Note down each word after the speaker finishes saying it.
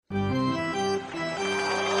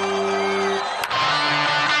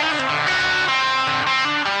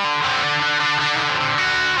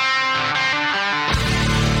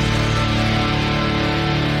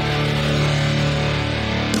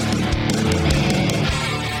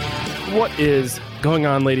What is going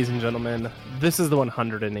on, ladies and gentlemen? This is the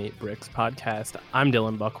 108 Bricks podcast. I'm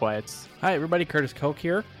Dylan Buckwitz. Hi, everybody. Curtis Koch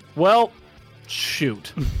here. Well,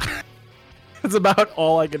 shoot. That's about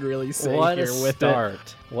all I could really say What here a with start.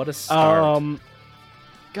 it. What a start.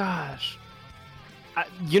 Gosh. I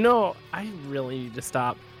really need to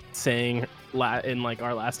stop saying in like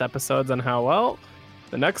our last episodes on how, well,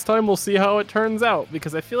 the next time we'll see how it turns out,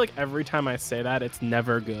 because I feel like every time I say that, it's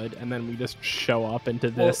never good, and then we just show up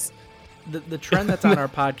into this. The trend that's on our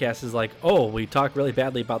podcast is like, oh, we talk really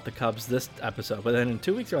badly about the Cubs this episode, but then in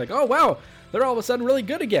 2 weeks you're like, oh, wow, they're all of a sudden really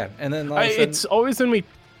good again. And then it's always when we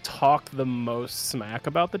talk the most smack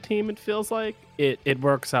about the team, it feels like it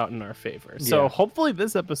works out in our favor. So hopefully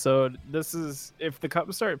this episode, if the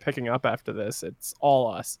Cubs start picking up after this, it's all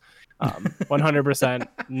us. 100%.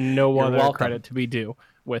 No other welcome. credit to be due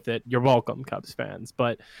with it. You're welcome, Cubs fans.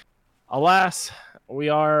 But alas, we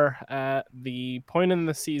are at the point in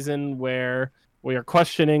the season where we are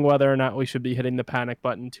questioning whether or not we should be hitting the panic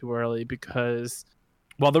button too early, because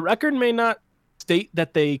while the record may not state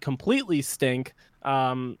that they completely stink,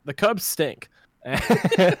 the Cubs stink.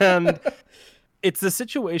 And it's a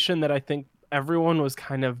situation that I think everyone was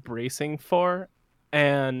kind of bracing for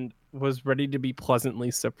and was ready to be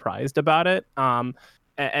pleasantly surprised about it.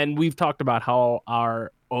 And we've talked about how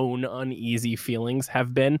our own uneasy feelings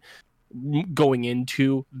have been going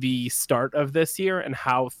into the start of this year and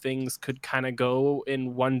how things could kind of go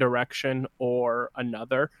in one direction or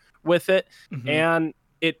another with it. Mm-hmm. And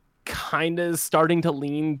it kind of is starting to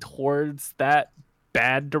lean towards that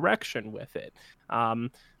bad direction with it.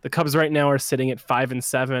 The Cubs right now are sitting at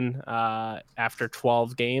 5-7 after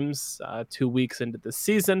 12 games, 2 weeks into the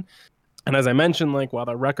season. And as I mentioned, like, while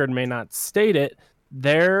the record may not state it,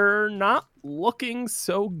 they're not looking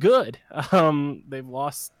so good. They've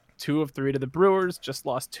lost 2 of 3 to the Brewers, just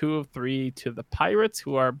lost 2 of 3 to the Pirates,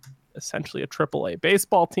 who are essentially a AAA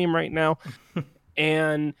baseball team right now,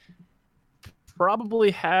 and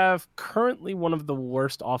probably have currently one of the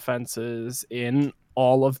worst offenses in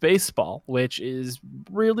all of baseball, which is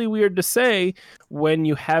really weird to say when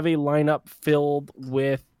you have a lineup filled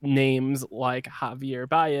with names like Javier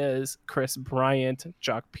Baez, Chris Bryant,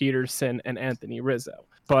 Jock Peterson, and Anthony Rizzo.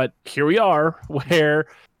 But here we are, where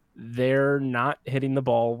they're not hitting the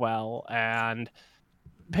ball well, and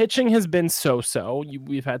pitching has been so-so.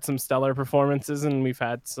 We've had some stellar performances, and we've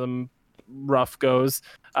had some rough goes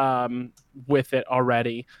with it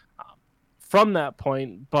already from that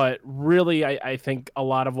point. But really, I think a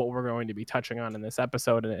lot of what we're going to be touching on in this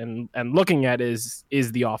episode and looking at is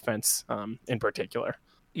the offense in particular.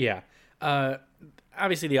 Yeah.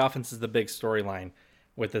 Obviously, the offense is the big storyline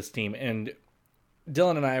with this team. And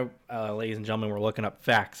Dylan and I, ladies and gentlemen, were looking up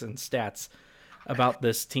facts and stats about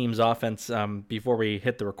this team's offense before we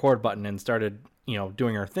hit the record button and started,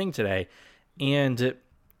 doing our thing today. And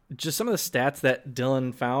just some of the stats that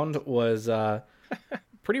Dylan found was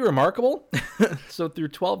pretty remarkable. So through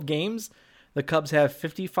 12 games, the Cubs have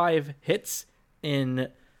 55 hits in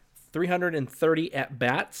 330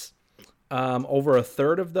 at-bats. Over a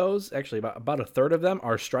third of those, actually about a third of them,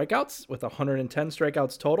 are strikeouts, with 110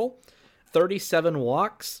 strikeouts total, 37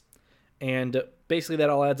 walks, and basically that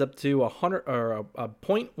all adds up to a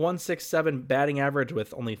 .167 batting average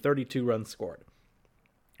with only 32 runs scored.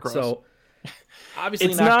 Gross. So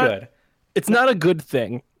obviously it's not good. It's not a good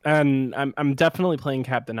thing, and I'm definitely playing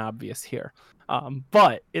Captain Obvious here.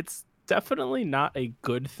 But it's definitely not a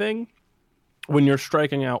good thing when you're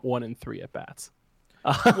striking out 1 in 3 at bats.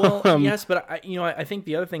 Well, yes, but I think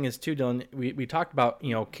the other thing is too, Dylan. We talked about,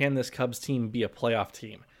 can this Cubs team be a playoff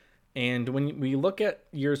team? And when we look at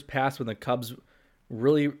years past when the Cubs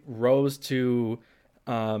really rose to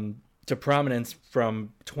prominence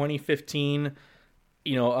from 2015,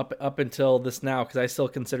 up until this now, because I still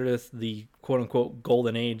consider this the quote unquote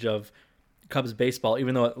golden age of Cubs baseball,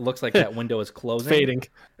 even though it looks like that window is closing. Fading.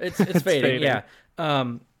 It's fading. Yeah.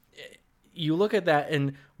 You look at that,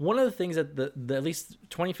 and one of the things that the at least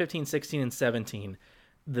 2015, 16, and 17,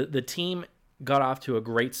 the team got off to a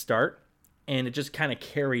great start, and it just kind of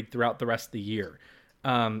carried throughout the rest of the year.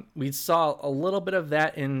 We saw a little bit of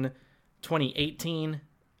that in 2018,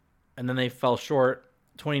 and then they fell short.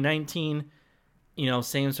 2019,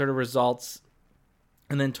 same sort of results.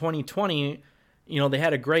 And then 2020, they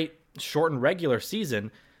had a great shortened regular season.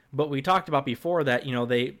 But we talked about before that,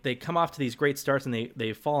 they come off to these great starts and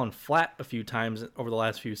they've fallen flat a few times over the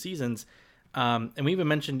last few seasons. And we even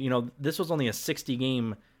mentioned, this was only a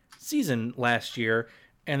 60-game season last year,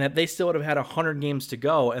 and that they still would have had 100 games to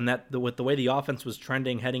go, and that with the way the offense was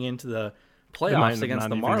trending heading into the playoffs against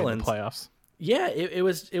the Marlins. Playoffs. Yeah, it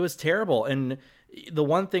was terrible. And The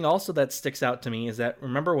one thing also that sticks out to me is that,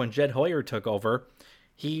 remember when Jed Hoyer took over,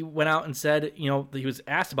 he went out and said, he was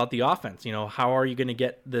asked about the offense. How are you going to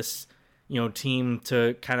get this, team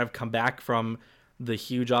to kind of come back from the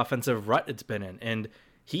huge offensive rut it's been in? And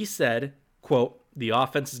he said, quote, "The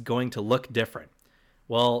offense is going to look different."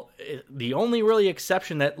 Well, the only really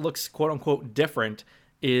exception that looks quote unquote different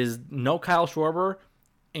is no Kyle Schwarber,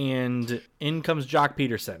 and in comes Jock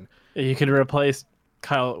Peterson. You could replace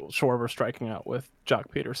Kyle Schwarber striking out with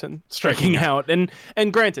Jock Peterson striking out. And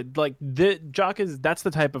granted, like that's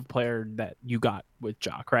the type of player that you got with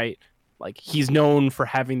Jock, right? Like he's known for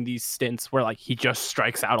having these stints where like he just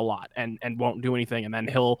strikes out a lot and won't do anything, and then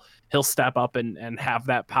he'll step up and have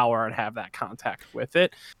that power and have that contact with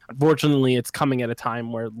it. Unfortunately, it's coming at a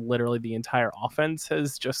time where literally the entire offense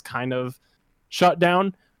has just kind of shut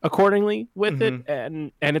down accordingly with it,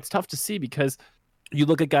 and it's tough to see because you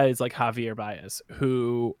look at guys like Javier Baez,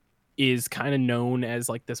 who is kind of known as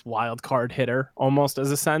like this wild card hitter, almost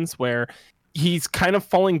as a sense, where he's kind of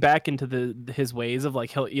falling back into his ways of like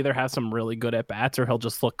he'll either have some really good at bats or he'll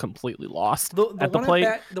just look completely lost at the plate.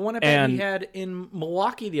 The one at bat he had in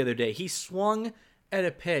Milwaukee the other day, he swung at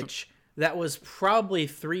a pitch that was probably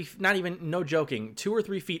 2 or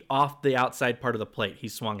 3 feet off the outside part of the plate. He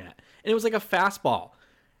swung at, and it was like a fastball,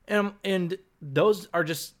 and those are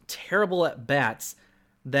just terrible at bats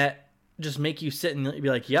that just make you sit and be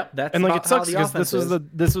like, "Yep, that's." And like it sucks because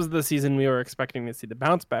this was the season we were expecting to see the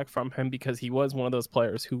bounce back from him, because he was one of those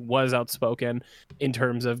players who was outspoken in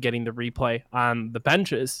terms of getting the replay on the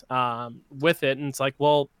benches with it. And it's like,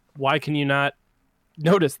 well, why can you not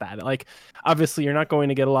notice that? Like, obviously, you're not going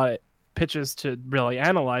to get a lot of pitches to really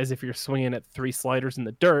analyze if you're swinging at 3 sliders in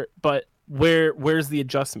the dirt. But where's the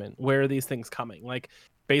adjustment? Where are these things coming? Like,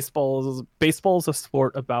 baseball is a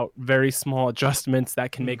sport about very small adjustments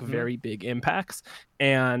that can make very big impacts,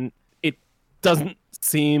 and it doesn't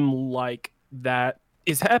seem like that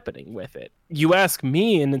is happening with it. You ask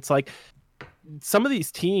me, and it's like some of these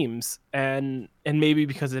teams, and maybe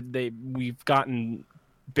because we've gotten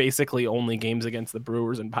basically only games against the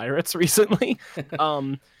Brewers and Pirates recently,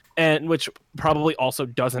 and which probably also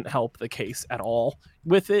doesn't help the case at all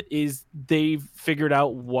with it, is they've figured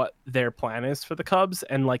out what their plan is for the Cubs,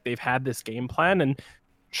 and like they've had this game plan, and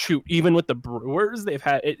shoot, even with the Brewers, they've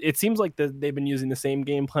had it seems like they've been using the same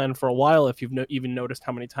game plan for a while. If you've even noticed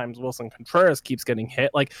how many times Wilson Contreras keeps getting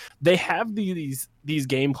hit, like they have these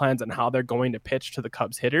game plans on how they're going to pitch to the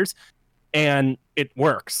Cubs hitters, and it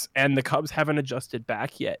works, and the Cubs haven't adjusted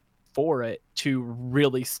back yet for it to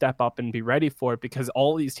really step up and be ready for it, because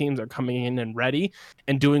all these teams are coming in and ready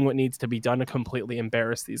and doing what needs to be done to completely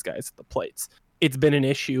embarrass these guys at the plates. It's been an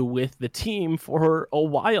issue with the team for a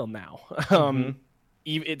while now.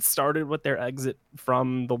 It started with their exit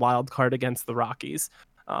from the wild card against the Rockies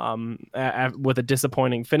with a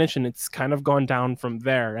disappointing finish, and it's kind of gone down from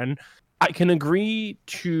there. And I can agree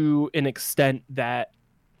to an extent that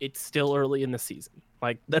it's still early in the season.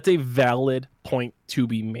 Like, that's a valid point to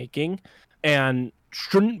be making and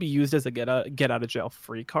shouldn't be used as a get out of jail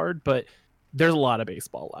free card, but there's a lot of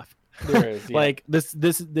baseball left. There is, yeah. Like this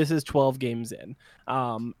is 12 games in.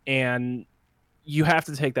 And you have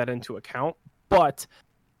to take that into account, but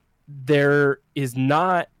there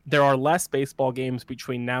are less baseball games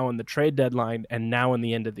between now and the trade deadline and now and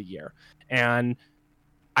the end of the year. And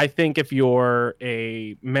I think if you're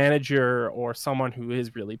a manager or someone who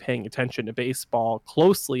is really paying attention to baseball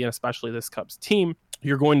closely, and especially this Cubs team,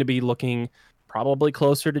 you're going to be looking probably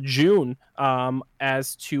closer to June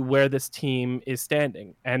as to where this team is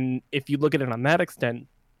standing. And if you look at it on that extent,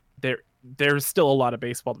 there's still a lot of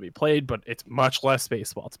baseball to be played, but it's much less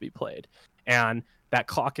baseball to be played. And that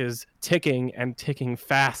clock is ticking and ticking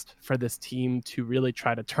fast for this team to really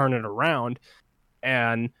try to turn it around.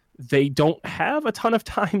 And they don't have a ton of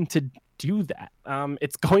time to do that.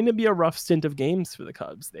 It's going to be a rough stint of games for the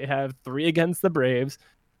Cubs. They have 3 against the Braves,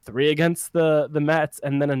 3 against the Mets,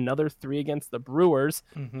 and then another 3 against the Brewers.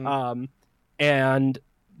 And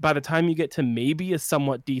by the time you get to maybe a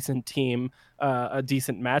somewhat decent team, a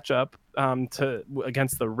decent matchup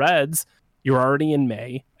against the Reds, you're already in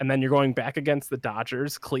May, and then you're going back against the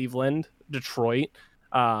Dodgers, Cleveland, Detroit,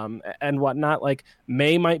 and whatnot. Like,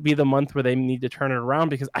 May might be the month where they need to turn it around,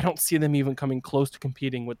 because I don't see them even coming close to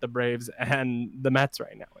competing with the Braves and the Mets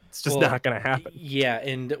right now. It's just not going to happen. Yeah,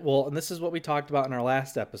 and this is what we talked about in our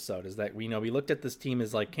last episode, is that we looked at this team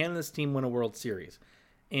as like, can this team win a World Series?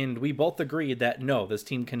 And we both agreed that no, this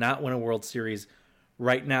team cannot win a World Series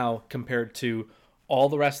right now compared to all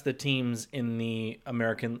the rest of the teams in the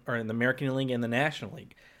American League and the National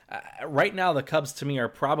League. Right now, the Cubs to me are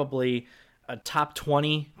probably a top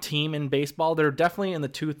 20 team in baseball. They're definitely in the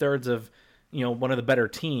 2/3 of one of the better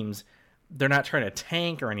teams. They're not trying to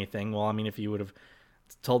tank or anything. Well, I mean, if you would have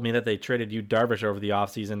told me that they traded Yu Darvish over the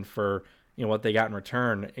offseason for, what they got in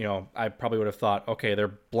return, I probably would have thought, okay, they're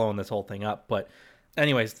blowing this whole thing up. But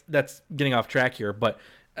anyways, that's getting off track here. But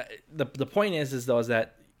the point is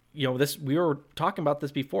that, this, we were talking about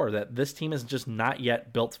this before, that this team is just not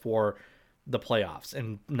yet built for the playoffs,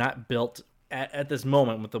 and not built at this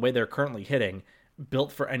moment with the way they're currently hitting,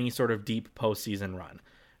 built for any sort of deep postseason run.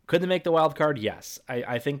 Could they make the wild card? Yes,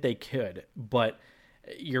 I think they could, but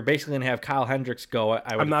you're basically going to have Kyle Hendricks go,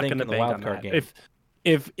 I would think, in the wild card game.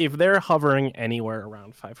 If they're hovering anywhere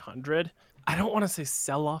around 500, I don't want to say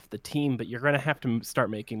sell off the team, but you're going to have to start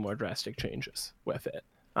making more drastic changes with it.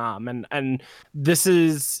 And this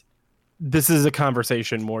is a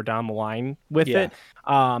conversation more down the line with it.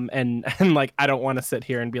 And like, I don't want to sit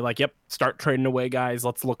here and be like, yep, start trading away guys.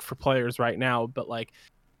 Let's look for players right now. But like,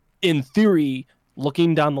 in theory,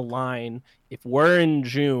 looking down the line, if we're in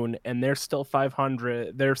June and they're still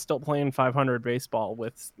 500, they're still playing 500 baseball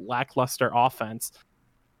with lackluster offense,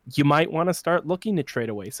 you might want to start looking to trade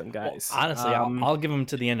away some guys. Well, honestly, I'll give them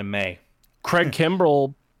to the end of May. Craig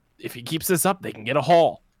Kimbrell, if he keeps this up, they can get a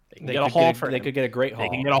haul. They could get a haul for him. They could get a great haul. They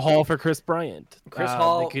can get a haul for Chris Bryant. Chris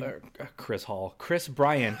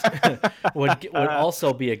Bryant would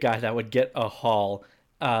also be a guy that would get a haul.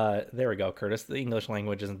 There we go, Curtis. The English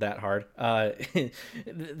language isn't that hard. The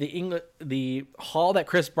haul that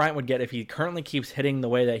Chris Bryant would get if he currently keeps hitting the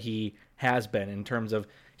way that he has been, in terms of,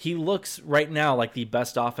 he looks right now like the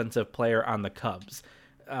best offensive player on the Cubs.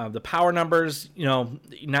 The power numbers,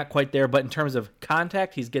 not quite there, but in terms of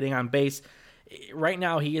contact, he's getting on base. Right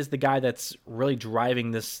now, he is the guy that's really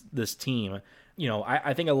driving this team.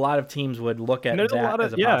 I think a lot of teams would look at that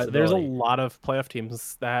as a possibility. There's a lot of playoff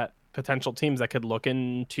teams, potential teams that could look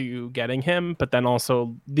into getting him. But then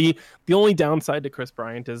also the only downside to Chris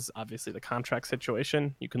Bryant is obviously the contract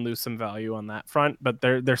situation. You can lose some value on that front, but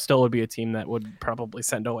there still would be a team that would probably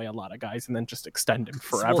send away a lot of guys and then just extend him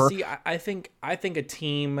forever. Well, see, I think a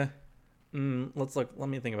team. Let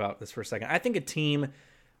me think about this for a second. I think a team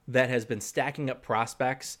that has been stacking up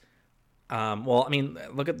prospects.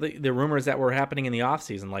 Look at the rumors that were happening in the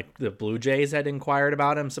offseason. Like, the Blue Jays had inquired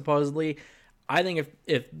about him, supposedly. I think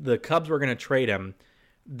if the Cubs were going to trade him,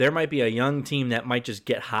 there might be a young team that might just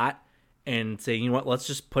get hot and say,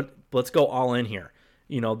 let's go all in here.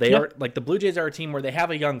 Are like, the Blue Jays are a team where they have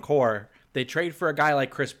a young core. They trade for a guy like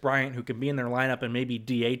Chris Bryant, who can be in their lineup and maybe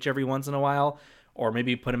DH every once in a while, or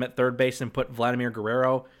maybe put him at third base and put Vladimir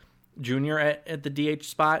Guerrero Jr. at the DH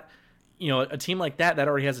spot. A team like that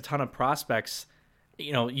already has a ton of prospects.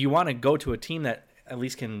 You want to go to a team that at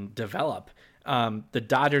least can develop. The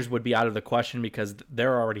Dodgers would be out of the question because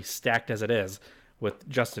they're already stacked as it is with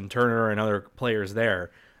Justin Turner and other players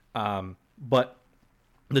there. But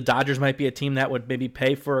the Dodgers might be a team that would maybe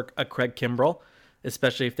pay for a Craig Kimbrell,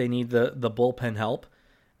 especially if they need the bullpen help.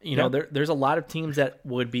 There's a lot of teams that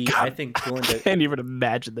would be, I think, willing to. I can't even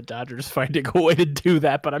imagine the Dodgers finding a way to do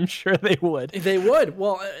that, but I'm sure they would. They would.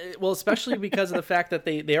 Well, especially because of the fact that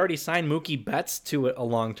they already signed Mookie Betts to a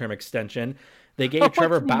long-term extension. They gave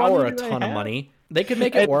Trevor Bauer a ton of money. They could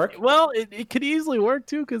make it work. Well, it could easily work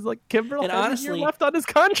too, because like Kimbrell has a year left on his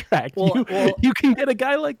contract. You can get a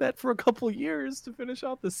guy like that for a couple of years to finish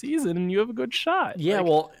out the season, and you have a good shot. Yeah.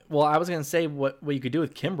 Well, I was gonna say what you could do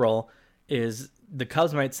with Kimbrell is the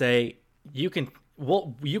Cubs might say you can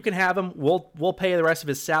have him. We'll pay the rest of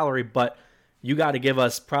his salary, but you got to give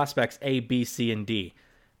us prospects A, B, C, and D,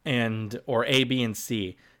 or A, B, and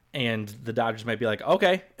C. And the Dodgers might be like,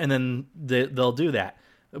 okay, and then they'll do that.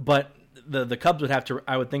 But the Cubs would have to,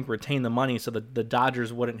 I would think, retain the money so that the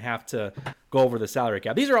Dodgers wouldn't have to go over the salary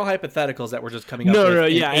cap. These are all hypotheticals that we're just coming up with.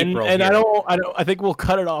 April and I think we'll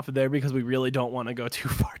cut it off there because we really don't want to go too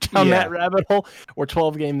far down that rabbit hole. We're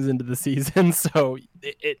 12 games into the season, so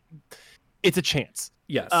it's a chance.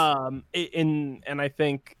 Yes. And I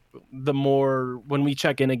think the more when we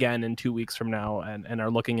check in again in 2 weeks from now and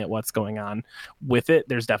are looking at what's going on with it,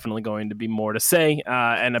 there's definitely going to be more to say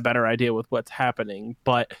and a better idea with what's happening.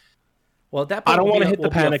 But at that point, I don't want to hit the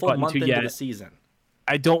panic button too yet. The season.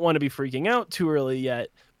 I don't want to be freaking out too early yet,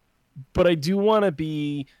 but I do want to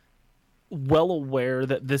be well aware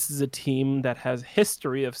that this is a team that has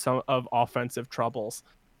history of some of offensive troubles.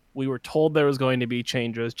 We were told there was going to be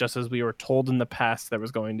changes, just as we were told in the past there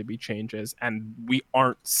was going to be changes, and we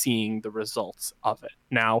aren't seeing the results of it.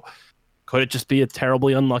 Now, could it just be a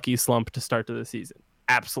terribly unlucky slump to start to the season?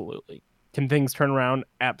 Absolutely. Can things turn around?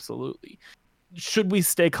 Absolutely. Should we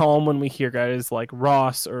stay calm when we hear guys like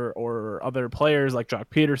Ross or other players like Jock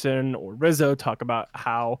Peterson or Rizzo talk about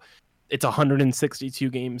how it's a 162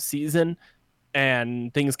 game season?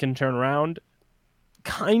 and things can turn around,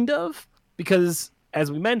 kind of, because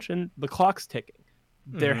as we mentioned, the clock's ticking.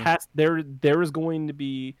 There is going to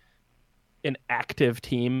be an active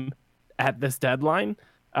team at this deadline,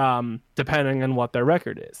 depending on what their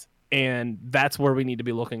record is. And that's where we need to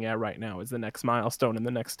be looking at right now, is the next milestone and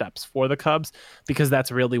the next steps for the Cubs, because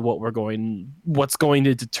that's really what's going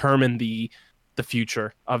to determine the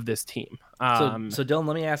future of this team. So Dylan,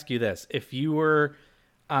 let me ask you this. If you were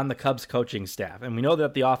on the Cubs coaching staff, and we know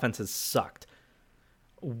that the offense has sucked,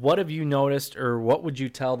 what have you noticed, or what would you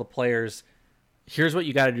tell the players? Here's what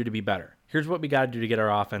you got to do to be better. Here's what we got to do to get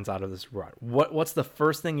our offense out of this rut. What's the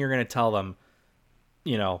first thing you're going to tell them,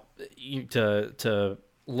 to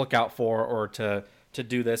look out for, or to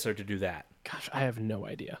do this or to do that? Gosh, I have no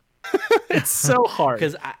idea. It's so hard.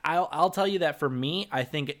 Because I'll tell you that for me, I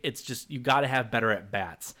think it's just you got to have better at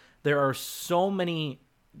bats. There are so many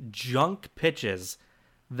junk pitches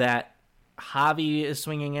that Javi is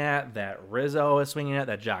swinging at, that Rizzo is swinging at,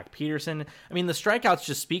 that Jock Peterson. I mean, the strikeouts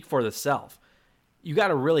just speak for themselves. You got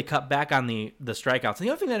to really cut back on the strikeouts. And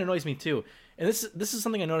the other thing that annoys me too, and this is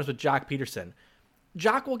something I noticed with Jock Peterson.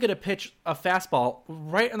 Jock will get a fastball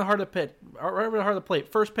right in the heart of the pit, right over the heart of the plate,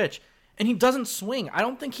 first pitch, and he doesn't swing. I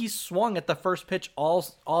don't think he's swung at the first pitch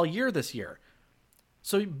all year this year.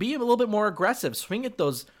 So be a little bit more aggressive. Swing at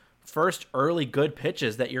those first early good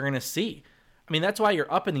pitches that you're going to see. I mean, that's why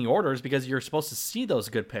you're up in the orders, because you're supposed to see those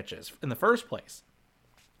good pitches in the first place.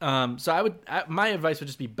 So my advice would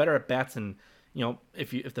just be better at bats, and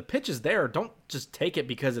if the pitch is there, don't just take it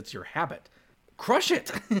because it's your habit. Crush it.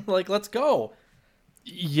 Let's go.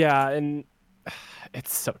 Yeah, and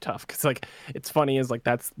it's so tough because it's funny is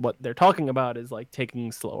that's what they're talking about, is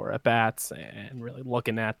taking slower at bats and really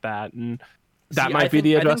looking at that, and that might be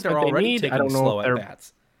the adjustment they need. I don't know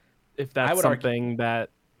if that's something that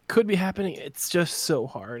could be happening. It's just so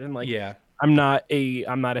hard, and yeah, I'm not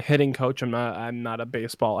a hitting coach. I'm not a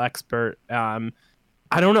baseball expert.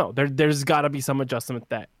 I don't know. There's got to be some adjustment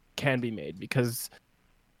that can be made, because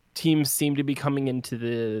teams seem to be coming into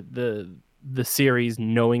the series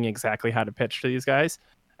knowing exactly how to pitch to these guys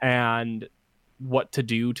and what to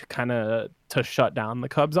do to shut down the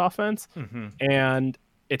Cubs offense. Mm-hmm. And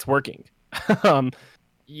it's working.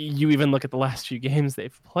 You even look at the last few games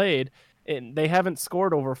they've played, and they haven't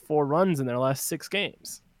scored over 4 runs in their last 6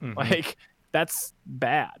 games. Mm-hmm. That's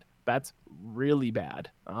bad. That's really bad.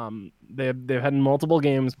 They've had multiple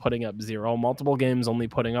games putting up 0, multiple games only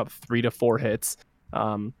putting up 3 to 4 hits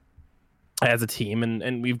as a team,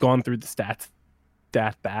 and we've gone through the stats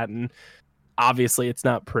that and obviously it's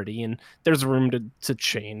not pretty, and there's room to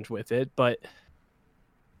change with it. But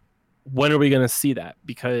when are we going to see that?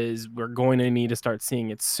 Because we're going to need to start seeing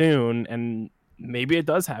it soon, and maybe it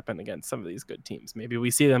does happen against some of these good teams. Maybe we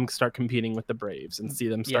see them start competing with the Braves and see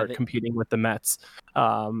them start competing with the Mets,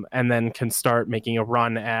 and then can start making a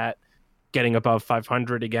run at getting above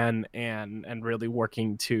 500 again and really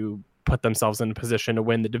working to put themselves in a position to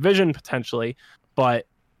win the division potentially. But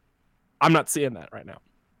I'm not seeing that right now.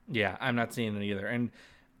 Yeah, I'm not seeing it either. And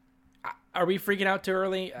are we freaking out too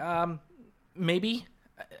early? Maybe.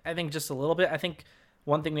 I think just a little bit. I think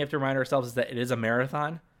one thing we have to remind ourselves is that it is a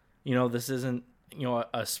marathon. This isn't,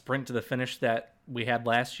 a sprint to the finish that we had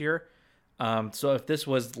last year. So if this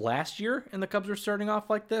was last year and the Cubs were starting off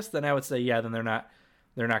like this, then I would say, yeah, then they're not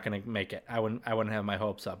going to make it. I wouldn't have my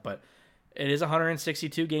hopes up, but it is a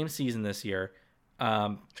 162 game season this year.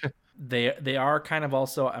 They are kind of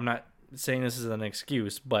also, I'm not saying this is an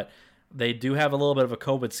excuse, but they do have a little bit of a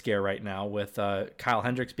COVID scare right now with Kyle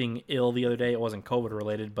Hendricks being ill the other day. It wasn't COVID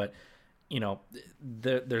related, but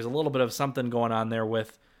there's a little bit of something going on there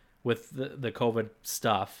with the COVID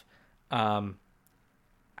stuff. I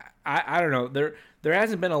don't know. There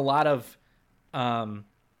hasn't been a lot of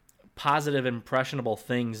positive, impressionable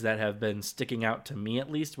things that have been sticking out to me, at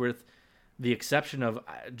least, with the exception of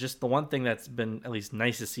just the one thing that's been at least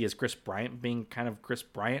nice to see is Chris Bryant being kind of Chris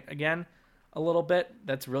Bryant again a little bit.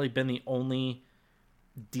 That's really been the only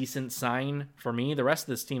decent sign for me. The rest of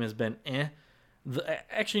this team has been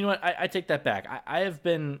actually, you know what? I take that back. I have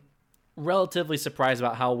been relatively surprised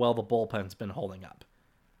about how well the bullpen's been holding up.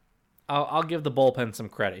 I'll give the bullpen some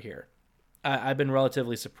credit here. I've been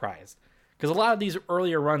relatively surprised because a lot of these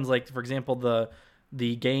earlier runs, like for example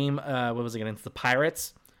the game, what was it against the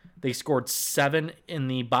Pirates? They scored 7 in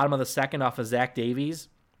the bottom of the second off of Zach Davies,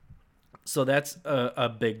 so that's a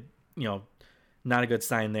big, not a good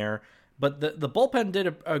sign there. But the bullpen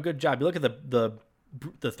did a good job. You look at the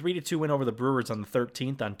 3-2 win over the Brewers on the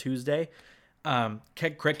 13th on Tuesday.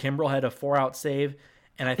 Craig Kimbrell had a 4-out save,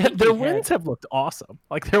 and I think their wins have looked awesome.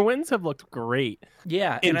 Their wins have looked great.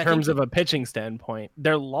 Yeah, in terms of a pitching standpoint,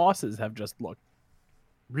 their losses have just looked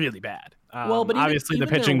really bad. Well, but obviously the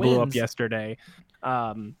pitching blew up yesterday.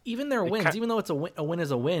 Even their wins, even though it's a win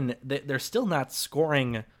is a win, they're still not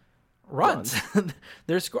scoring runs.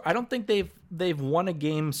 I don't think they've won a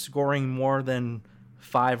game scoring more than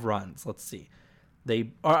 5 runs. Let's see. They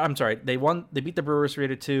beat the Brewers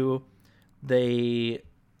 3-2. They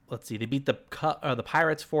beat the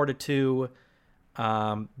Pirates 4-2.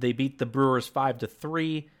 They beat the Brewers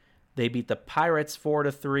 5-3. They beat the Pirates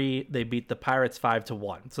 4-3. They beat the Pirates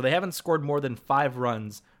 5-1. So they haven't scored more than 5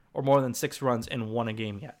 runs or more than 6 runs and won a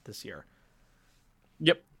game yet this year.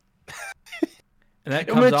 Yep. And that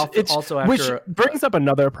comes also after, which brings up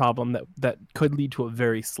another problem that could lead to a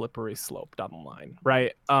very slippery slope down the line,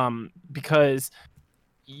 right? Because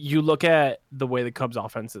you look at the way the Cubs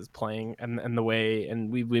offense is playing and the way,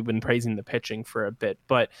 and we've been praising the pitching for a bit,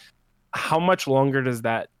 but how much longer does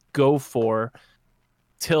that go for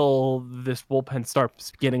till this bullpen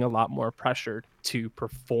starts getting a lot more pressure to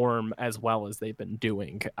perform as well as they've been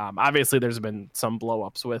doing? Obviously, there's been some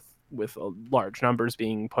blow-ups with large numbers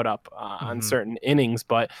being put up on certain innings,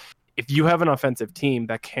 but if you have an offensive team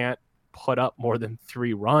that can't put up more than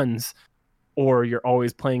 3 runs, or you're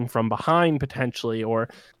always playing from behind potentially, or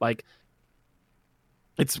like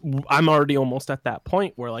I'm already almost at that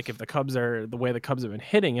point where, like, if the Cubs are the way the Cubs have been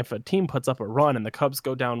hitting, if a team puts up a run and the Cubs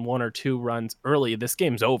go down 1 or 2 runs early, this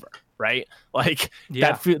game's over, right? Like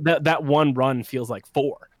that one run feels like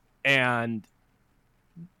 4. And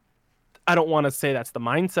I don't want to say that's the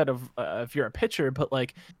mindset of if you're a pitcher, but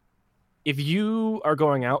like if you are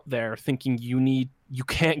going out there thinking you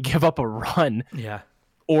can't give up a run,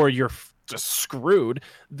 or you're just screwed,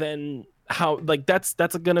 then how, like, that's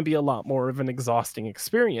going to be a lot more of an exhausting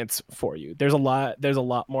experience for you. There's a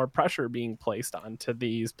lot more pressure being placed onto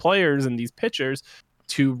these players and these pitchers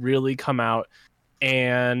to really come out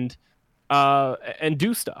and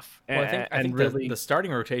do stuff. Well, I think really the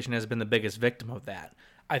starting rotation has been the biggest victim of that.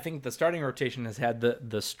 I think the starting rotation has had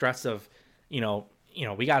the stress of, we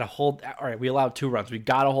got to hold. All right, we allowed 2 runs. We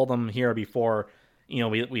got to hold them here before,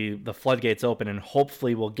 the floodgates open, and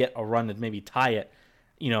hopefully we'll get a run to maybe tie it,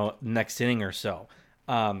 next inning or so.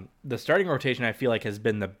 The starting rotation, I feel like, has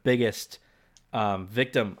been the biggest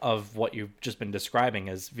victim of what you've just been describing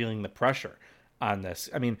as feeling the pressure on this.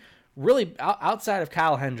 I mean, really, outside of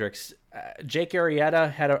Kyle Hendricks, Jake Arrieta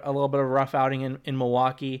had a little bit of a rough outing in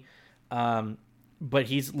Milwaukee. But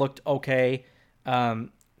he's looked okay.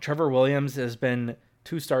 Trevor Williams has been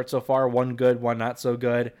 2 starts so far, 1 good, 1 not so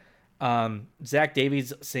good. Zach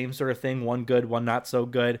Davies, same sort of thing, 1 good, 1 not so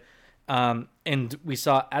good. And we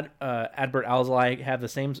saw Adbert Alzolay have the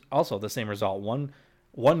same result,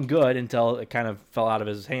 one good until it kind of fell out of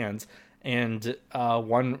his hands, and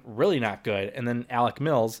 1 really not good. And then Alec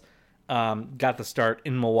Mills got the start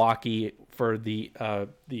in Milwaukee for the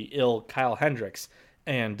ill Kyle Hendricks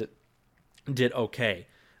and did okay.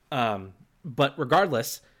 But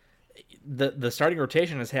regardless, the starting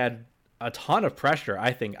rotation has had a ton of pressure,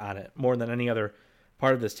 I think, on it, more than any other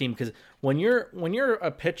part of this team. Because when you're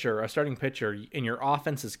a pitcher, a starting pitcher, and your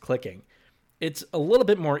offense is clicking, it's a little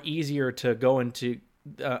bit more easier to go into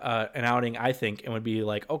an outing, I think, and would be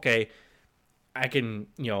like, okay, I can,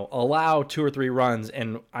 allow 2 or 3 runs,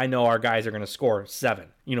 and I know our guys are going to score 7,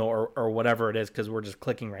 or whatever it is, because we're just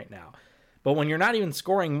clicking right now. But when you're not even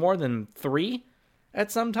scoring more than 3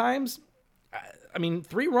 at some times, I mean,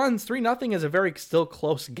 3 runs, 3-0 is a very still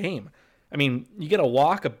close game. I mean, you get a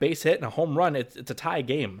walk, a base hit, and a home run, it's a tie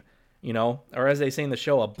game, or as they say in the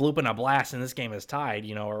show, a bloop and a blast, and this game is tied,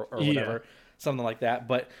 or whatever, something like that.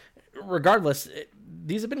 But regardless,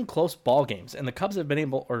 these have been close ball games, and the Cubs have been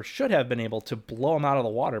able, or should have been able, to blow them out of the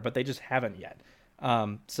water, but they just haven't yet.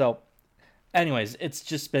 So anyways, it's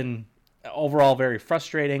just been overall very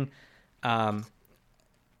frustrating.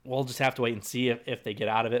 We'll just have to wait and see if they get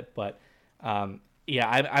out of it. But I'm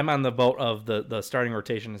on the boat of the starting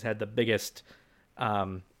rotation has had the biggest,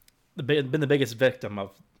 been the biggest victim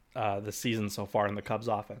of the season so far in the Cubs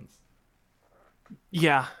offense.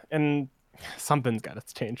 Yeah, and something's got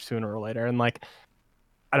to change sooner or later. And like,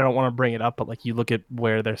 I don't want to bring it up, but like, you look at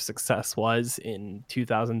where their success was in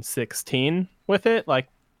 2016 with it, like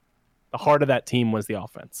the heart of that team was the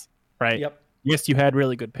offense, right? Yep. Yes, you had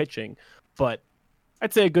really good pitching, but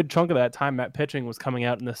I'd say a good chunk of that time that pitching was coming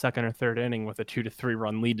out in the 2nd or 3rd inning with a 2 to 3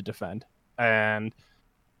 run lead to defend, and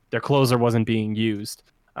their closer wasn't being used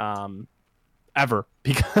ever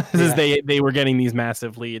because they were getting these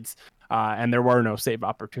massive leads, and there were no save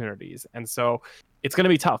opportunities. And so it's going to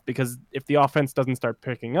be tough, because if the offense doesn't start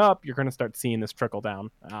picking up, you're going to start seeing this trickle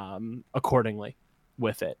down accordingly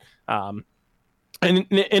with it. And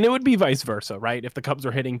it would be vice versa, right? If the Cubs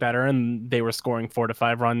were hitting better and they were scoring 4 to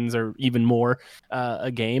 5 runs or even more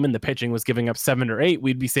a game, and the pitching was giving up 7 or 8,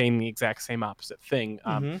 we'd be saying the exact same opposite thing.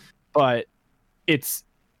 But it's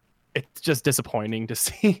just disappointing to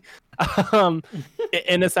see,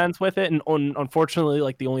 in a sense, with it. And unfortunately,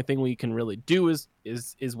 like, the only thing we can really do is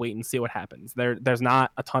wait and see what happens. There's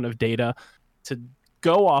not a ton of data to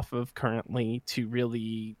go off of currently to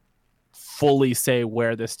really fully say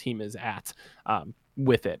where this team is at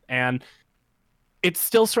with it. And it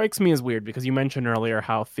still strikes me as weird because you mentioned earlier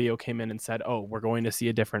how Theo came in and said, oh, we're going to see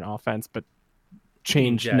a different offense, but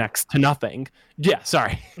change next to nothing. Yeah,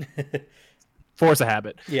 sorry. Force a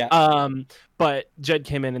habit. Yeah. But Jed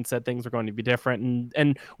came in and said things were going to be different,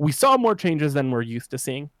 and we saw more changes than we're used to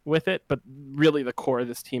seeing with it, but really the core of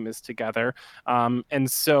this team is together.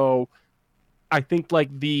 And so I think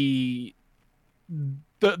like the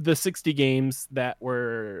 60 games that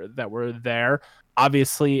were there,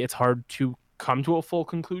 obviously it's hard to come to a full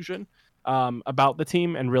conclusion about the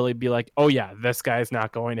team and really be like, oh yeah, this guy's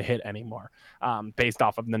not going to hit anymore based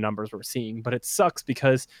off of the numbers we're seeing. But it sucks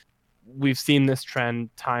because we've seen this trend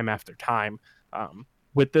time after time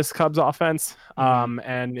with this Cubs offense.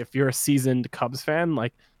 And if you're a seasoned Cubs fan,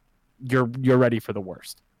 like you're ready for the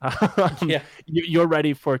worst. You're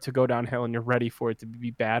ready for it to go downhill and you're ready for it to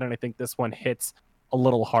be bad. And I think this one hits a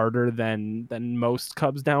little harder than most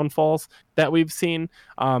Cubs downfalls that we've seen,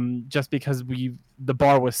 just because the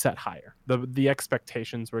bar was set higher. The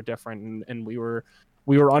expectations were different, and we were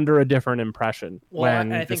under a different impression when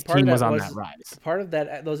this team was on that rise. Part of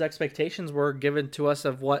that, those expectations were given to us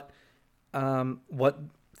of what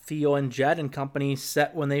Theo and Jed and company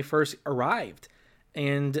set when they first arrived.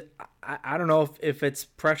 And I don't know if it's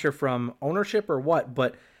pressure from ownership or what,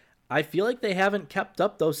 but I feel like they haven't kept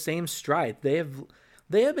up those same strides. They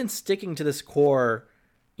have been sticking to this core,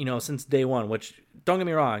 since day one, which, don't get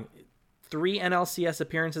me wrong, 3 NLCS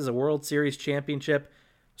appearances, a World Series championship,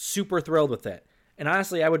 super thrilled with it. And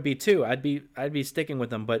honestly, I would be too. I'd be sticking with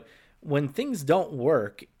them. But when things don't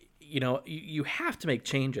work, you have to make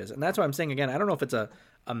changes. And that's why I'm saying, again, I don't know if it's a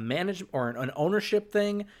management or an ownership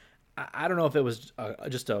thing. I don't know if it was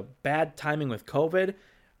just a bad timing with COVID,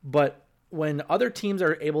 but when other teams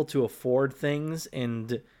are able to afford things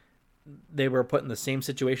and they were put in the same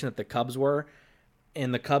situation that the Cubs were,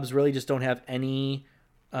 and the Cubs really just don't have any,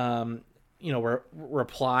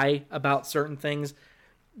 reply about certain things,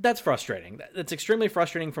 that's frustrating. That's extremely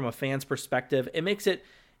frustrating from a fan's perspective. It makes it,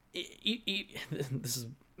 this is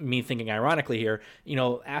me thinking ironically here,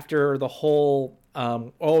 after the whole,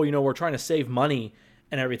 we're trying to save money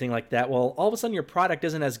and everything like that. Well, all of a sudden your product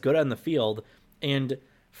isn't as good on the field, and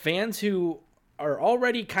fans who are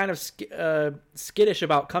already kind of skittish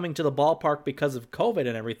about coming to the ballpark because of COVID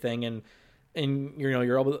and everything, and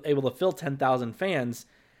you're able to fill 10,000 fans,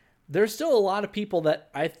 there's still a lot of people that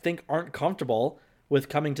I think aren't comfortable with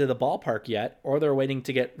coming to the ballpark yet, or they're waiting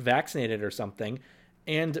to get vaccinated or something.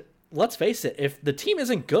 And let's face it, if the team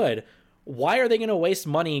isn't good, why are they going to waste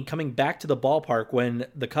money coming back to the ballpark when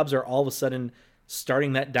the Cubs are all of a sudden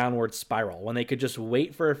starting that downward spiral, when they could just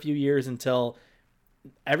wait for a few years until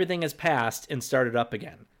everything has passed and started up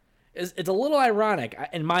again? It's a little ironic,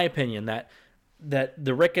 in my opinion, that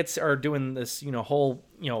the Ricketts are doing this, whole,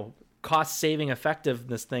 cost-saving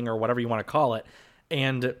effectiveness thing, or whatever you want to call it,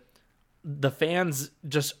 and the fans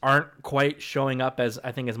just aren't quite showing up as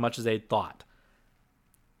much as they thought.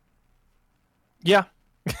 Yeah.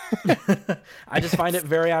 I just find it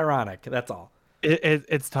very ironic. That's all.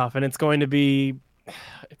 It's tough, and it's going to be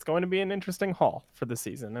an interesting haul for the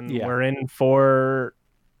season, and we're in for.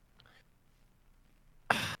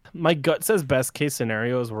 My gut says best case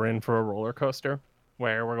scenarios. We're in for a roller coaster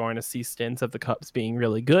where we're going to see stints of the Cubs being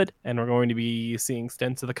really good, and we're going to be seeing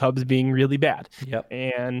stints of the Cubs being really bad. Yep.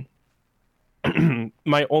 And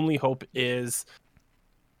my only hope is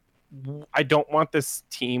I don't want this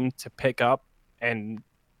team to pick up and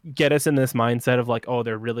get us in this mindset of like, oh,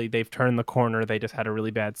 they've turned the corner. They just had a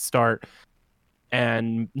really bad start,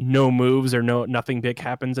 and no moves or nothing big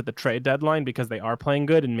happens at the trade deadline because they are playing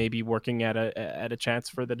good and maybe working at a chance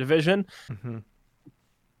for the division. Mm-hmm.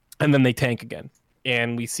 And then they tank again.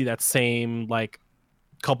 And we see that same like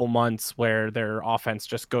couple months where their offense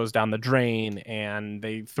just goes down the drain and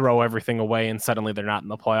they throw everything away and suddenly they're not in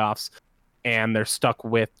the playoffs, and they're stuck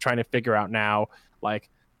with trying to figure out now, like,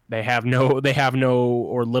 they have no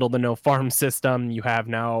or little to no farm system. You have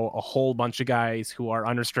now a whole bunch of guys who are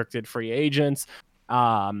unrestricted free agents.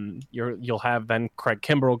 You'll have then Craig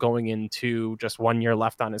Kimbrell going into just 1 year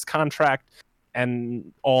left on his contract,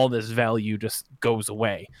 and all this value just goes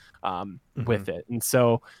away with it. And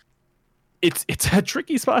so it's a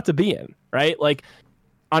tricky spot to be in, right? Like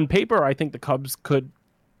on paper, I think the Cubs could,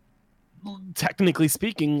 technically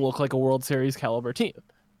speaking, look like a World Series caliber team.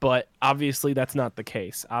 But obviously that's not the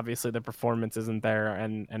case. Obviously the performance isn't there,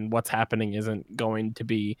 and what's happening isn't going to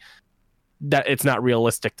be that. It's not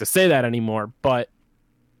realistic to say that anymore, but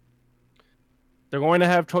they're going to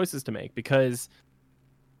have choices to make because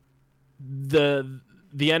the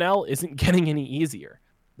NL isn't getting any easier.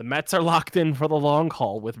 The Mets are locked in for the long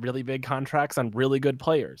haul with really big contracts on really good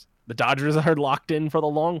players. The Dodgers are locked in for the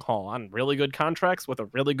long haul on really good contracts with a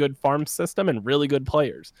really good farm system and really good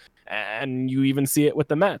players. And you even see it with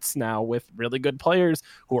the Mets now with really good players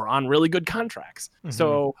who are on really good contracts. Mm-hmm.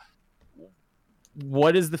 So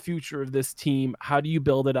what is the future of this team? How do you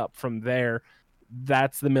build it up from there?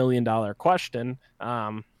 That's the $1 million question,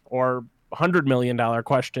 or $100 million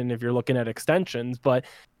question if you're looking at extensions. But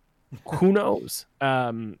who knows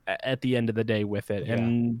at the end of the day with it. Yeah.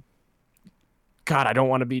 And God, I don't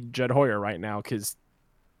want to be Jed Hoyer right now because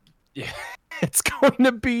it's going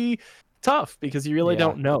to be tough because you really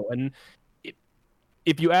don't know. And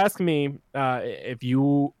if you ask me, if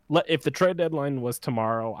the trade deadline was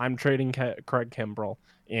tomorrow, I'm trading Craig Kimbrell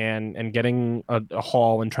and getting a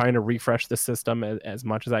haul and trying to refresh the system as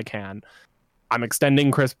much as I can. I'm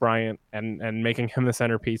extending Chris Bryant and making him the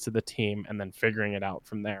centerpiece of the team and then figuring it out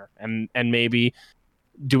from there. And maybe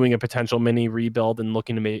doing a potential mini rebuild and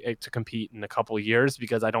looking to compete in a couple of years,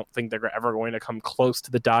 because I don't think they're ever going to come close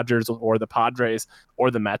to the Dodgers or the Padres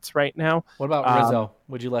or the Mets right now. What about Rizzo?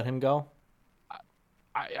 Would you let him go?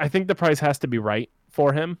 I think the price has to be right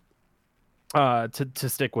for him to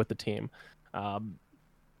stick with the team.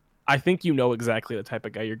 I think you know exactly the type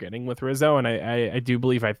of guy you're getting with Rizzo, and I do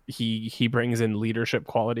believe he brings in leadership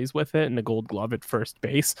qualities with it and a Gold Glove at first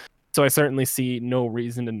base. So I certainly see no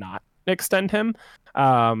reason to not extend him.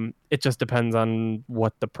 It just depends on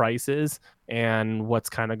what the price is and what's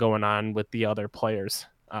kind of going on with the other players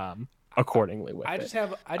accordingly with I it. just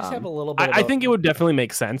have a little bit. I think it would definitely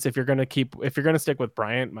make sense if you're gonna stick with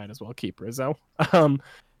Bryant, might as well keep Rizzo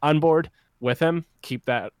on board with him. Keep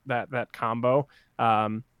that combo.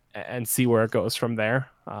 And see where it goes from there.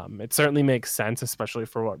 It certainly makes sense, especially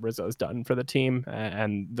for what Rizzo's done for the team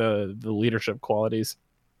and the leadership qualities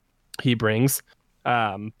he brings.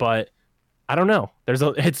 But I don't know.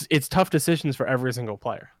 It's tough decisions for every single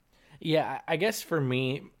player. Yeah, I guess for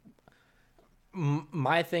me,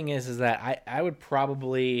 my thing is that I would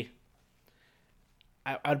probably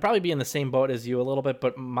I'd probably be in the same boat as you a little bit.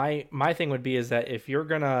 But my thing would be is that if you're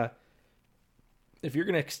gonna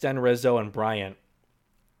extend Rizzo and Bryant,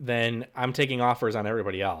 then I'm taking offers on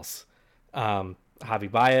everybody else.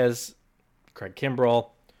 Javi Baez, Craig Kimbrell,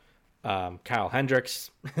 Kyle Hendricks.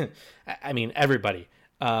 I mean, everybody.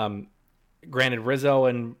 Granted, Rizzo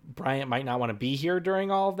and Bryant might not want to be here during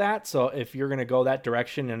all of that. So if you're going to go that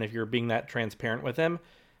direction and if you're being that transparent with him,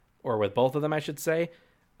 or with both of them, I should say,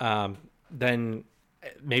 then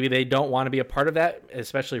maybe they don't want to be a part of that,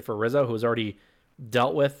 especially for Rizzo, who's already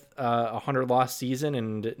dealt with a 100-loss season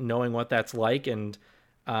and knowing what that's like. And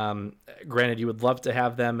granted, you would love to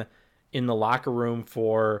have them in the locker room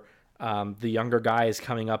for the younger guys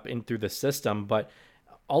coming up in through the system. But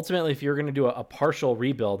ultimately, if you're going to do a partial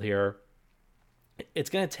rebuild here,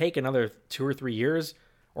 it's going to take another 2 or 3 years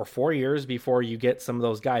or 4 years before you get some of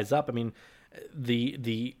those guys up. I mean,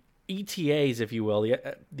 the ETAs, if you will,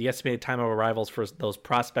 the estimated time of arrivals for those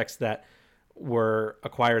prospects that were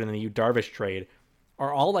acquired in the Yu Darvish trade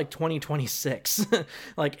are all like 2026.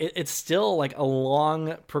 Like it's still like a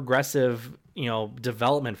long progressive,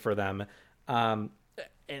 development for them. And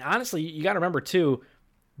honestly, you got to remember too,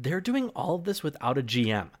 they're doing all of this without a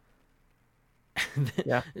GM.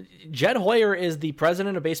 Yeah. Jed Hoyer is the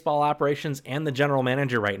president of baseball operations and the general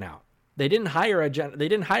manager right now. They didn't hire a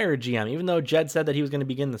GM, even though Jed said that he was going to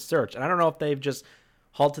begin the search. And I don't know if they've just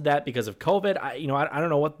halted that because of COVID. I don't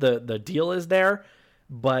know what the deal is there,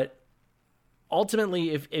 but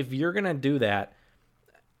ultimately, if you're going to do that,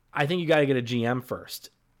 I think you got to get a GM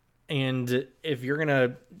first. And if you're going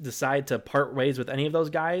to decide to part ways with any of those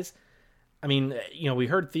guys, I mean, we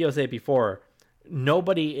heard Theo say it before,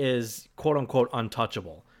 nobody is quote unquote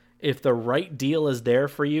untouchable. If the right deal is there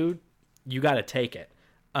for you, you got to take it.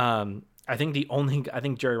 I think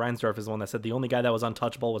Jerry Reinsdorf is the one that said the only guy that was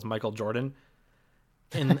untouchable was Michael Jordan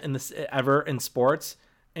in this ever in sports.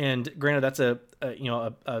 And granted, that's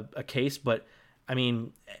a case, but I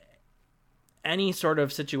mean, any sort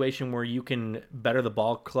of situation where you can better the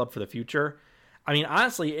ball club for the future. I mean,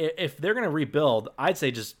 honestly, if they're going to rebuild, I'd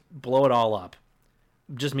say just blow it all up.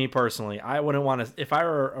 Just me personally. I wouldn't want to, if I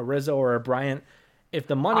were a Rizzo or a Bryant, If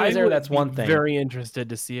the money is there, that's one thing. Very interested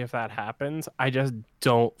to see if that happens. I just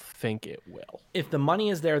don't think it will. If the money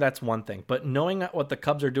is there, that's one thing. But knowing what the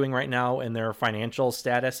Cubs are doing right now and their financial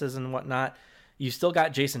statuses and whatnot, you still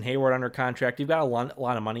got Jason Hayward under contract. You've got a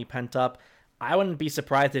lot of money pent up. I wouldn't be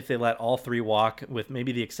surprised if they let all three walk, with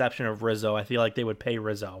maybe the exception of Rizzo. I feel like they would pay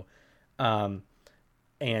Rizzo.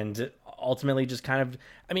 And ultimately just kind of,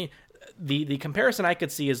 I mean, the comparison I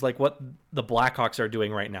could see is like what the Blackhawks are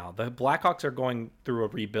doing right now. The Blackhawks are going through a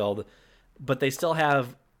rebuild, but they still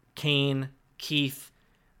have Kane, Keith,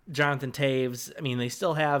 Jonathan Toews. I mean, they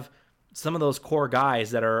still have some of those core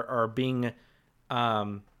guys that are being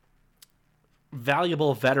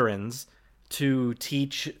valuable veterans to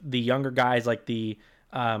teach the younger guys like the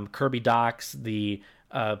Kirby Docks, the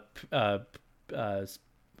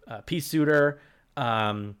P. Suter,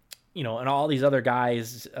 and all these other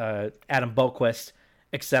guys, Adam Boquist,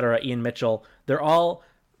 etc., Ian Mitchell. They're all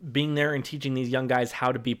being there and teaching these young guys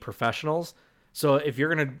how to be professionals. So if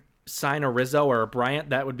you're going to sign a Rizzo or a Bryant,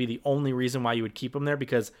 that would be the only reason why you would keep them there,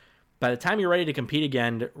 because by the time you're ready to compete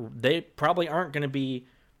again, they probably aren't going to be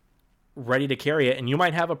ready to carry it, and you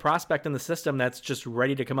might have a prospect in the system that's just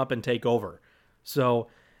ready to come up and take over. So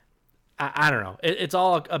I don't know. It's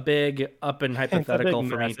all a big up and hypothetical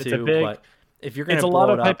for me too. But if you're going to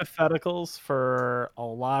blow it up, it's a lot of hypotheticals for a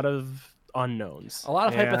lot of unknowns. A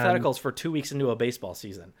lot of hypotheticals for 2 weeks into a baseball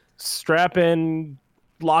season. Strap in,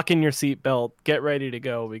 lock in your seatbelt, get ready to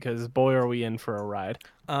go, because boy, are we in for a ride.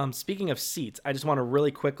 Speaking of seats, I just want to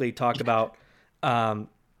really quickly talk about.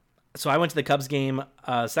 So I went to the Cubs game,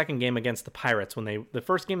 second game against the Pirates the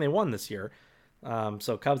first game they won this year.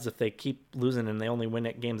 So Cubs, if they keep losing and they only win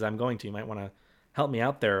at games I'm going to, you might want to help me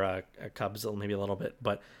out there, Cubs, maybe a little bit.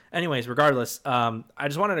 But anyways, regardless, I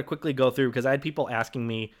just wanted to quickly go through, because I had people asking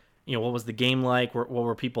me, what was the game like? What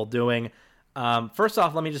were people doing? First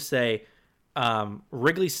off, let me just say,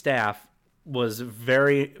 Wrigley staff was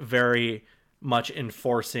very, very much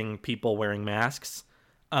enforcing people wearing masks.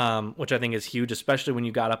 Which I think is huge, especially when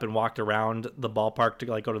you got up and walked around the ballpark to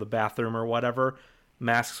go to the bathroom or whatever.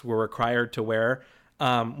 Masks were required to wear.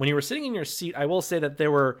 When you were sitting in your seat, I will say that there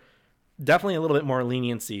were definitely a little bit more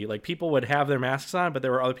leniency. Like, people would have their masks on, but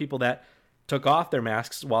there were other people that took off their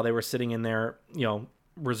masks while they were sitting in their,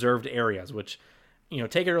 reserved areas, which,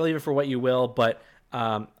 take it or leave it for what you will. But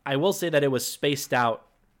I will say that it was spaced out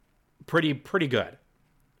pretty good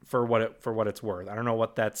for what it's worth. I don't know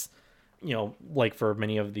what that's, like for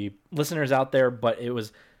many of the listeners out there, but it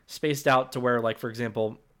was spaced out to where, like, for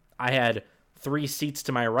example, I had 3 seats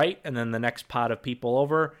to my right, and then the next pod of people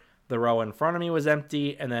over, the row in front of me was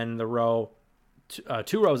empty, and then the row,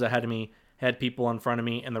 2 rows ahead of me had people in front of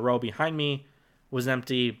me, and the row behind me was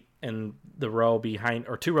empty, and the row behind,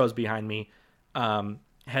 or 2 rows behind me,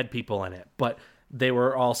 had people in it, but they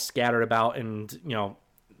were all scattered about and,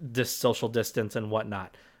 social distance and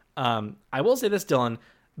whatnot. I will say this, Dylan.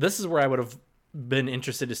 This is where I would have been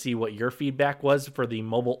interested to see what your feedback was for the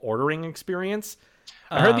mobile ordering experience.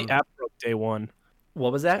 I heard the app broke day one.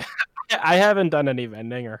 What was that? I haven't done any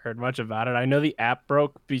vending or heard much about it. I know the app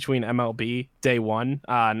broke between MLB day one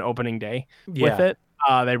on opening day with it.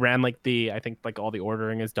 They ran I think all the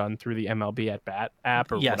ordering is done through the MLB at Bat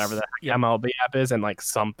app or whatever the MLB app is, and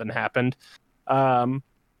something happened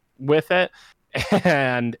with it.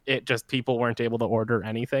 And it just, people weren't able to order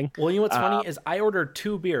anything. Well, what's funny is I ordered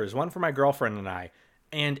 2 beers, one for my girlfriend and I,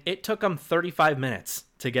 and it took them 35 minutes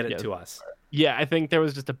to get it to us. Yeah, I think there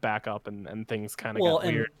was just a backup and things kind of got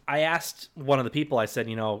weird. I asked one of the people, I said,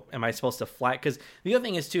 am I supposed to flag? Because the other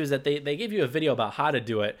thing is, too, is that they give you a video about how to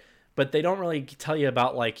do it, but they don't really tell you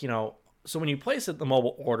about, so when you place the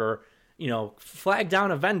mobile order, flag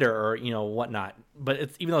down a vendor or, whatnot.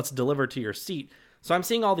 But even though it's delivered to your seat. So I'm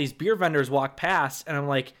seeing all these beer vendors walk past, and I'm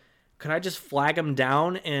like, could I just flag them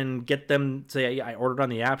down and get them to say, I ordered on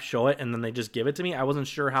the app, show it, and then they just give it to me? I wasn't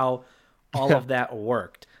sure how all of that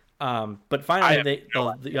worked. But finally,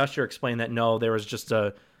 the usher explained that, no, there was just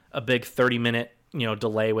a big 30-minute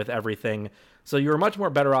delay with everything. So you were much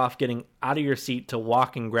more better off getting out of your seat to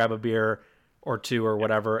walk and grab a beer or 2 or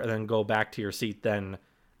whatever, and then go back to your seat than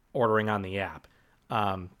ordering on the app.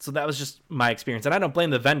 So that was just my experience. And I don't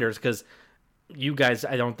blame the vendors, because you guys,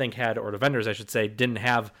 I don't think or the vendors, I should say, didn't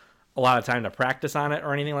have a lot of time to practice on it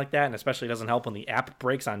or anything like that. And especially doesn't help when the app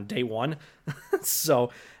breaks on day one.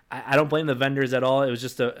 So I don't blame the vendors at all. It was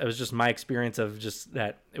just my experience of just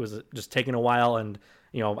that it was just taking a while. And,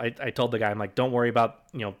 I told the guy, I'm like, don't worry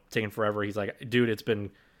about, taking forever. He's like, dude, it's been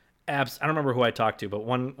I don't remember who I talked to, but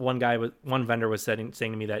one vendor was saying to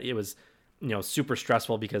me that it was, super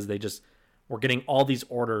stressful, because they just were getting all these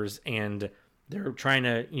orders and they're trying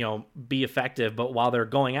to, be effective, but while they're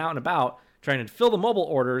going out and about trying to fill the mobile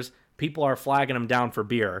orders, people are flagging them down for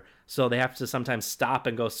beer. So they have to sometimes stop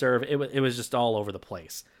and go serve. It was just all over the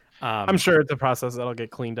place. I'm sure it's a process that'll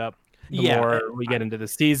get cleaned up the more we get into the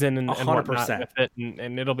season and whatnot with it,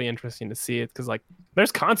 and it'll be interesting to see it because like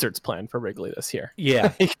there's concerts planned for Wrigley this year.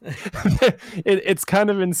 Yeah, it's kind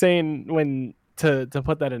of insane when to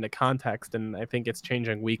put that into context, and I think it's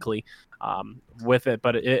changing weekly with it.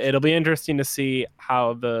 But it'll be interesting to see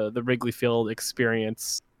how the Wrigley Field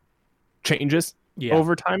experience changes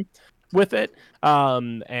over time with it,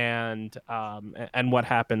 and what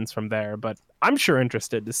happens from there. But I'm sure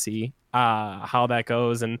interested to see how that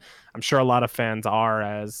goes, and I'm sure a lot of fans are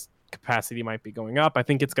as capacity might be going up. I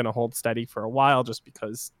think it's going to hold steady for a while just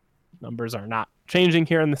because numbers are not changing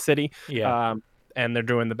here in the city, and they're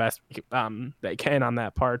doing the best they can on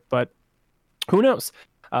that part. But who knows?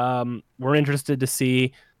 We're interested to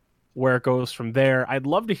see where it goes from there. I'd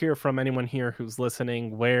love to hear from anyone here who's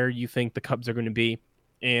listening where you think the Cubs are going to be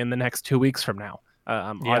in the next 2 weeks from now.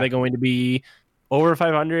 Are they going to be over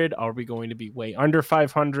 500? Are we going to be way under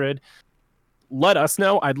 500? Let us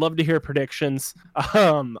know. I'd love to hear predictions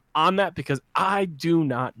on that because I do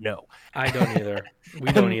not know. I don't either. We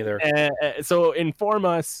don't either. So inform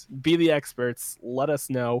us, be the experts. Let us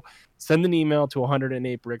know. Send an email to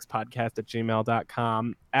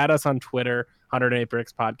 108brickspodcast@gmail.com. Add us on Twitter, 108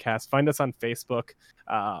 Bricks Podcast. Find us on Facebook,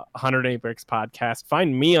 108 Bricks Podcast.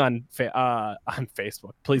 Find me on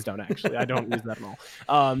Facebook. Please don't actually. I don't use that at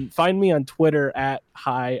all. Find me on Twitter at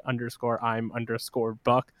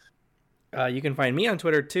 @hi_I'm_Buck. You can find me on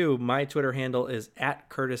Twitter too. My Twitter handle is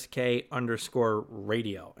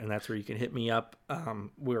 @CurtisK_radio, and that's where you can hit me up.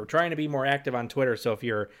 We're trying to be more active on Twitter, so if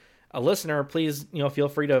you're a listener, please feel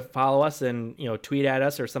free to follow us and tweet at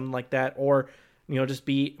us or something like that, or just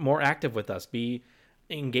be more active with us, be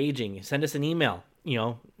engaging. Send us an email.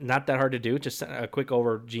 Not that hard to do. Just send a quick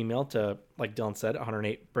over Gmail to, like Dylan said,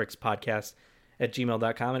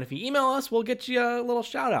 108brickspodcast@gmail.com. And if you email us, we'll get you a little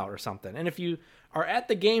shout out or something. And if you are at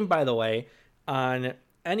the game, by the way, on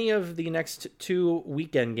any of the next 2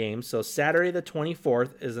 weekend games, so Saturday the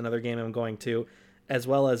 24th is another game I'm going to, as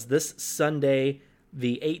well as this Sunday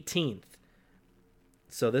the 18th.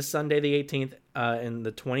 So this Sunday the 18th and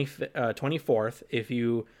the 24th, if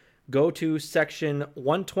you go to section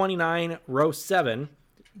 129, row 7,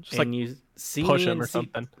 just and like you see push me him in or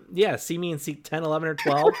something. Yeah, see me in seat 10, 11, or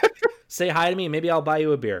 12, say hi to me, and maybe I'll buy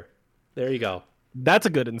you a beer. There you go. That's a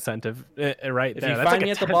good incentive, right if there. you That's find like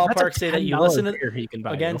me at the ballpark, say that you listen to he can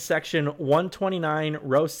buy again, you. section 129,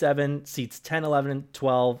 row 7, seats 10, 11,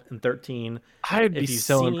 12, and 13. I'd be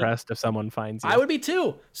so impressed if someone finds you. I would be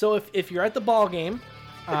too. So if you're at the ball game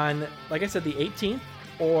on, like I said, the 18th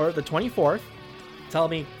or the 24th, tell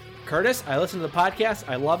me, Curtis, I listen to the podcast,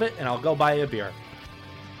 I love it, and I'll go buy you a beer.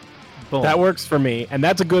 Boom. That works for me, and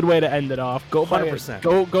that's a good way to end it off. Go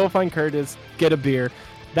 100%. Go find Curtis, get a beer.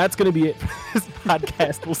 That's going to be it for this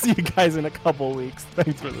podcast. We'll see you guys in a couple weeks.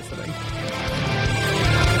 Thanks for listening.